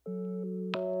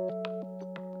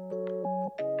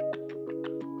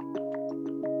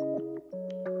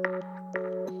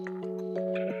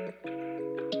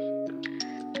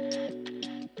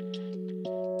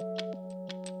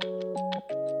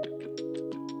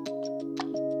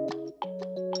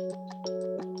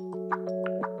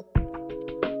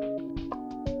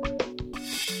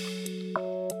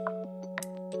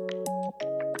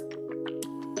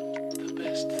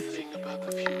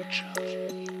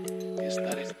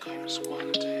I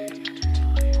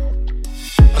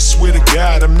swear to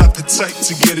God, I'm not the type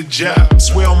to get a job.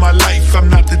 Swear on my life, I'm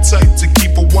not the type to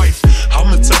keep a wife.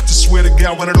 I'm the type to swear to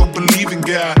God when I don't believe in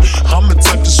God. I'm the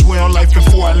type to swear on life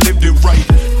before I lived it right.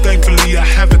 Thankfully, I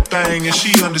have a thing, and she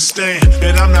understand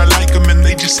that I'm not like them, and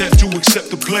they just have to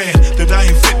accept the plan. That I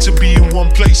ain't fit to be in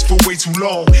one place for way too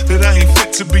long. That I ain't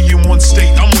fit to be in one state.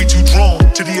 I'm way too drawn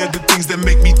to the other things that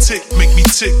make me tick, make me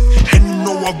tick. And you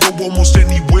know I'll go almost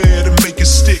anywhere to make it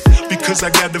stick. Because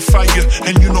I got the fire,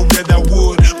 and you know that I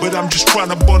would. But I'm just trying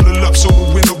to bundle up so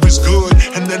the winter is good.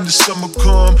 And then the summer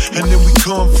come, and then we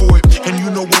come for it. And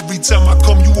you know every time I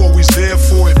come, you always there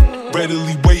for it.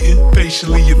 Readily waiting,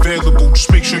 patiently available.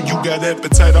 Just make sure you got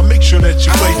appetite. I'll make sure that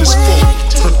your plate is full.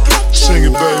 Sing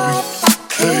it, baby.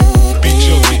 Hey, beat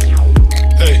junkie.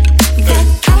 Hey, hey. The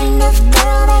kind of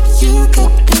girl that you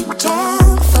could be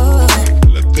down for.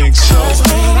 I think so. 'Cause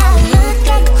when I look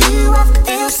at you, I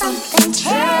feel something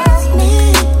tell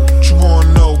me. What you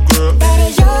wanna know, girl? That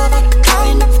you're the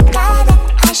kind of guy that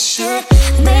I should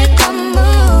make a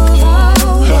move on.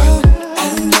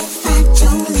 And if I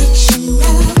don't let you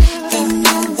know, then I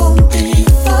won't be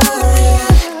for you.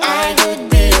 I could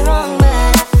be wrong, but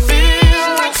I feel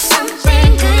like something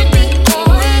could be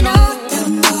going on. The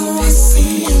more I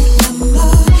see you, the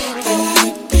more that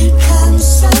it becomes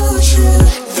so true.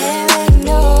 There ain't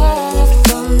no other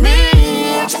for me,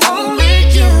 it's only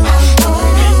you. I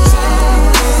want it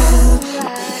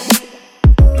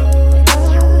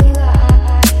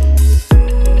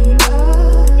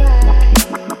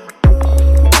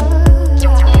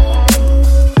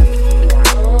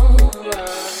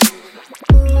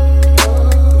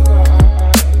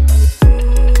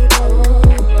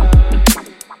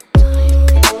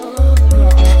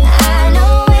I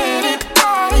know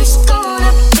anybody's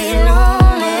gonna be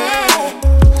lonely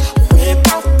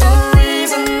without the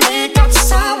reason they got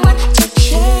someone to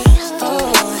care for.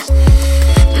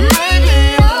 Maybe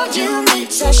all you need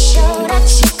to show that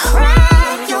you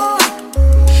cry on.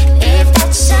 If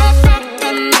that's a fact,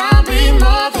 then I'll be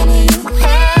more than you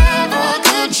ever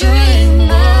could dream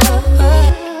of.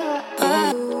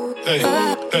 Hey,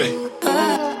 hey.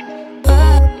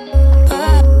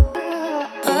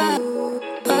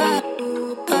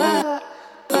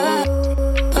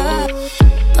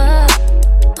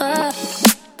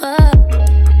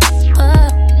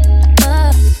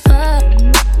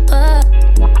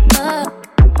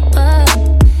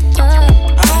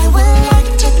 I would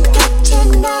like to get to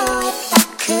know if I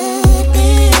could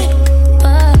be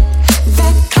the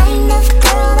kind of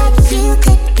girl that you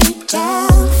could be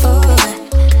down for.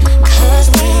 'Cause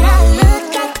when I look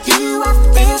at you, I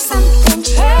feel something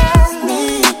tell me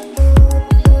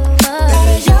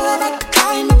that you're the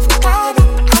kind of guy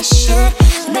that I should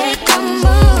make a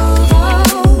move on.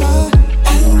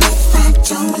 And if I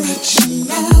don't let you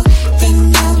know, then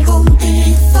I won't be